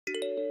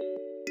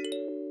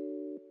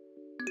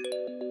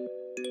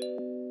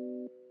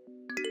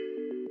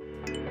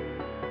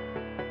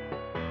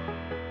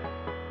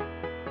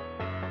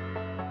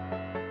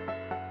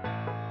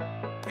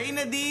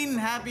Hey Nadine,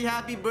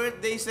 happy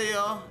birthday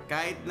sa'yo.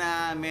 Kahit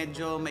na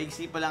medyo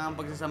maiksi pa lang ang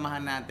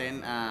pagsasamahan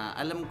natin,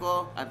 alam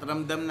ko at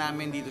ramdam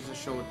namin dito sa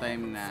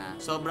Showtime na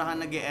sobra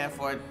kang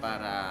nag-e-effort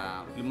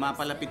para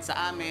lumapalapit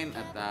sa amin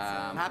at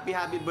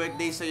happy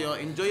birthday sa'yo.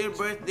 Enjoy your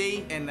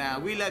birthday and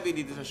we love you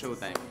dito sa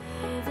Showtime.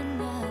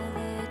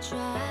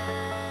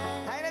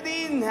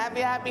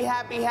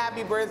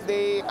 Happy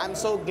birthday. I'm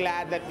so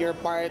glad that you're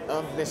part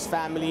of this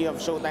family,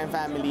 of Showtime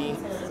family.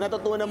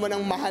 Natutunan mo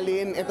ng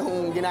mahalin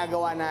itong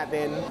ginagawa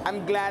natin.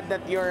 I'm glad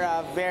that you're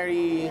a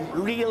very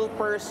real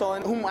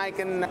person whom I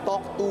can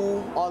talk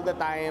to all the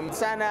time.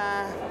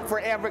 Sana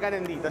forever ka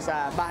nandito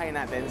sa bahay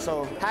natin.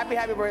 So, happy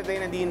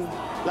birthday, Nadine.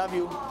 Love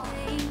you.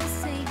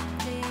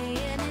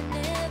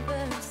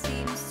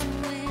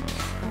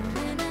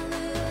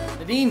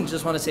 Nadine,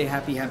 just want to say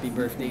happy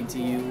birthday to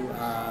you.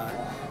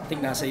 I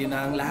think nasa iyo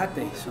na ang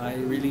lahat eh. So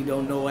I really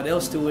don't know what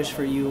else to wish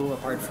for you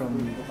apart from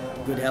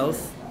good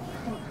health,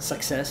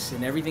 success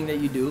in everything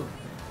that you do.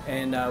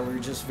 And we're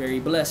just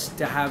very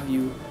blessed to have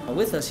you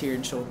with us here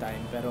in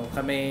Showtime. Pero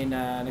kami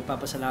na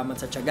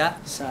nagpapasalamat sa tiyaga,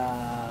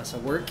 sa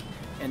work,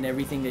 and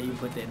everything that you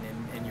put in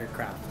your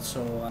craft. So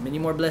many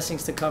more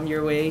blessings to come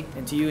your way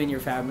and to you and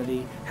your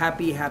family.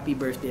 Happy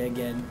birthday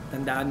again.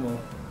 Tandaan mo,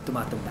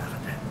 tumatanda ka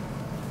na.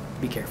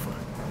 Be careful.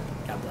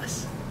 God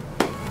bless.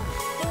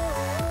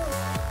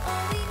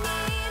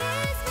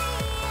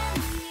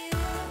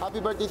 Happy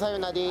birthday sa'yo,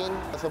 Nadine.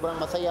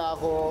 Sobrang masaya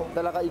ako.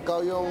 Talaga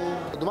ikaw yung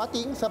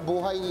dumating sa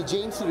buhay ni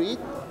James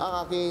Reid,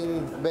 ang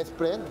aking best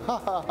friend.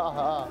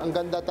 Ang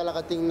ganda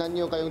talaga tingnan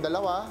nyo kayong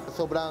dalawa.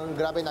 Sobrang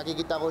grabe,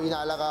 nakikita ko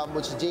inaalaga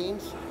mo si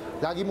James.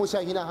 Lagi mo siya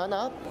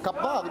hinahanap.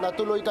 Kapag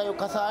natuloy kayo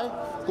kasal,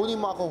 kunin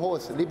mo ako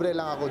host. Libre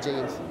lang ako,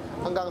 James.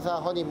 Hanggang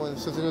sa honeymoon,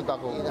 susunod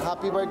ako.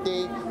 Happy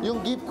birthday. Yung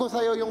gift ko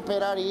sa'yo, yung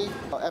Ferrari,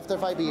 after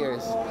 5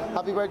 years.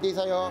 Happy birthday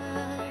sa'yo.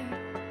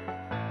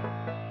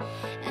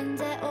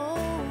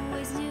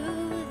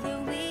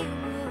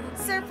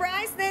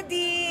 Surprise,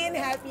 Nadine!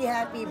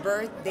 Happy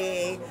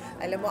birthday!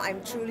 Alam mo,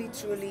 I'm truly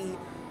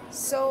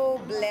so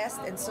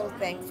blessed and so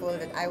thankful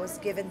that I was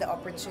given the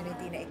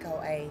opportunity na ikaw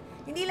ay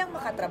hindi lang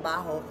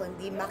makatrabaho,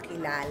 kundi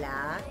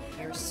makilala.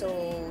 You're so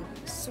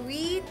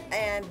sweet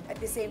and at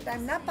the same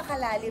time,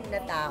 napakalalim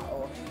na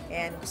tao.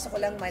 And gusto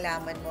ko lang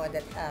malaman mo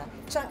that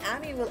Chang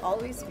Ami will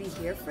always be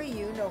here for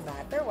you no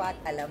matter what.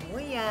 Alam mo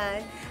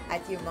yan.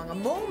 At yung mga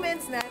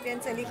moments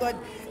natin sa likod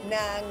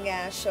ng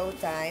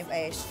Showtime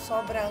ay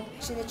sobrang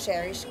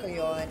chine-cherish ko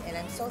yon. And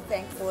I'm so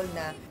thankful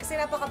na kasi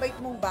napakabait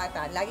mong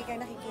bata. Lagi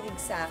kang nakikinig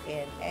sa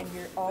akin. And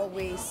you're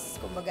always,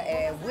 kumbaga,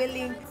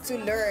 willing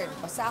to learn.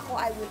 Basta ako,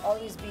 I will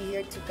always be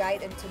here to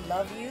guide and to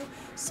love you.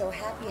 So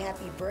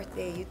happy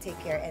birthday. You take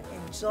care and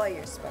enjoy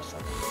your special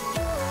day.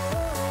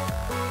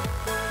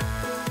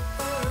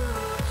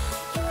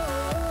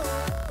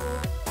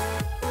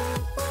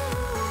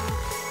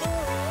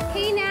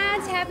 Hey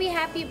Nads,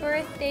 happy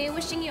birthday.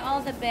 Wishing you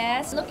all the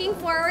best. Looking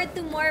forward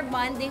to more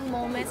bonding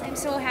moments. I'm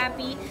so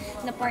happy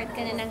na part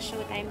ka na ng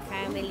Showtime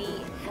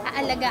family.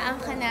 Aalagaan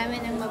ka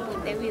namin ng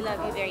mabuti. We love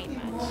you very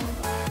much.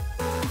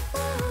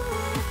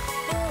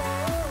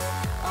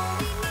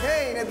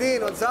 Hey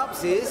Nadine, what's up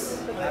sis?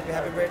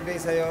 Happy birthday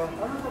sa'yo.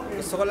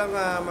 Gusto ko lang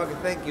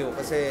mag-thank you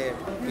kasi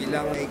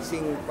bilang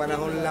maiksing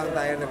panahon lang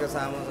tayo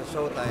nagkasama sa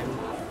Showtime.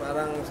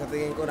 Parang sa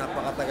tingin ko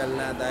napakatagal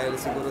na dahil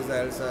sa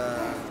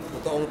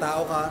totoong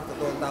tao ka,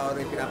 totoong tao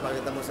rin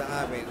pinapakita mo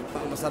sa amin.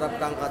 Masarap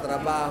kang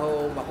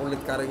katrabaho,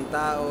 makulit ka rin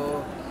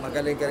tao,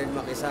 magaling ka rin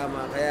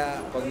makisama. Kaya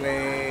pag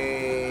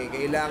may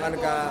kailangan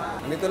ka,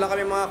 nandito lang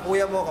kami mga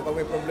kuya mo kapag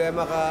may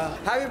problema ka.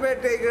 Happy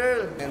birthday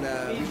girl! And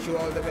wish you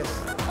all the best.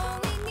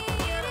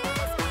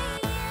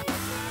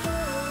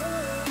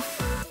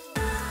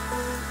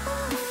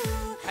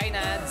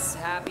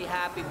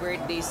 Happy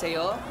birthday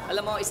sa'yo.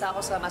 Alam mo, isa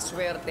ako sa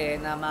maswerte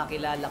na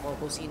makilala ko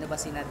kung sino ba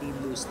si Nadine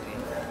Lustre.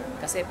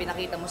 Kasi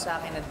pinakita mo sa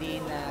akin,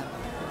 Nadine, na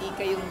hindi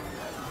kayong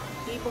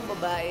tipong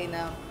babae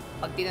na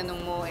pag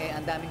tinanong mo,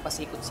 ang daming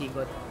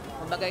pasikot-sikot.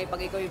 Kumbaga,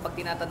 pag ikaw yung pag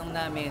tinatanong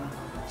namin,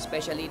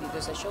 especially dito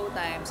sa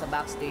Showtime, sa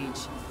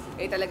backstage,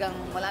 talagang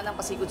wala nang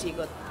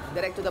pasikot-sikot.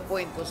 Direct to the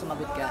point kung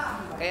sumagot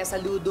ka. Kaya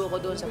saludo ko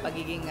doon sa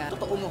pagiging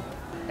totoo mo.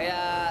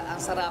 Kaya ang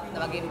sarap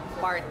na maging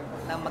part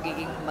ng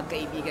magiging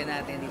magkaibigan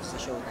natin dito sa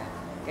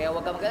Showtime. Kaya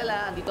huwag kang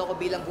mag-alala, andito ako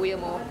bilang kuya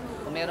mo.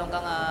 Kung meron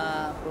kang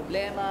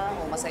problema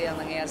o masayang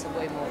nangyayari sa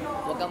buhay mo,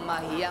 huwag kang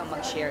mahiyang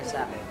mag-share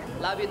sa akin.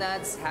 Love you,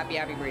 Nads.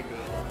 Happy birthday.